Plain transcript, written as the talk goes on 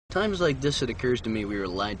Times like this, it occurs to me we were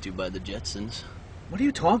lied to by the Jetsons. What are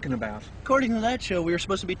you talking about? According to that show, we were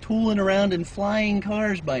supposed to be tooling around in flying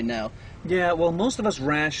cars by now. Yeah, well, most of us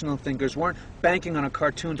rational thinkers weren't banking on a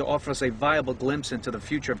cartoon to offer us a viable glimpse into the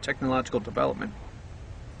future of technological development.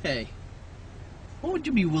 Hey, what would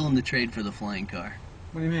you be willing to trade for the flying car?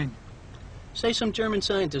 What do you mean? Say some German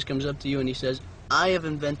scientist comes up to you and he says, I have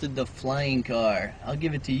invented the flying car. I'll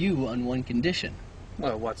give it to you on one condition.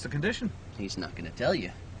 Well, what's the condition? He's not going to tell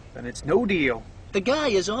you. Then it's no deal. The guy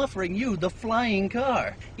is offering you the flying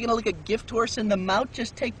car. You gonna look a gift horse in the mouth?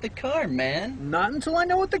 Just take the car, man. Not until I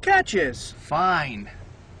know what the catch is. Fine.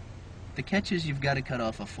 The catch is you've got to cut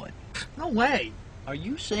off a foot. No way. Are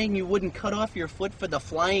you saying you wouldn't cut off your foot for the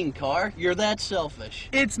flying car? You're that selfish.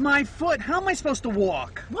 It's my foot. How am I supposed to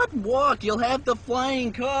walk? What walk? You'll have the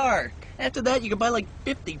flying car. After that, you can buy like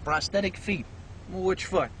 50 prosthetic feet. Well, which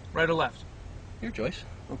foot? Right or left? Your choice.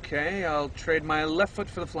 Okay, I'll trade my left foot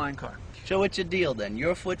for the flying car. So what's your deal then?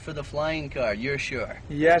 Your foot for the flying car, you're sure?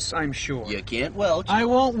 Yes, I'm sure. You can't welch. I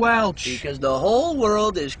won't welch. Because the whole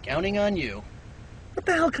world is counting on you. What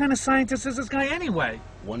the hell kind of scientist is this guy anyway?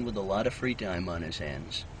 One with a lot of free time on his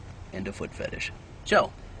hands. And a foot fetish.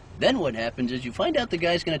 So, then what happens is you find out the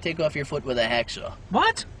guy's gonna take off your foot with a hacksaw.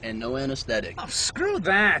 What? And no anesthetic. Oh, screw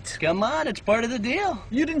that. Come on, it's part of the deal.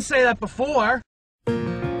 You didn't say that before.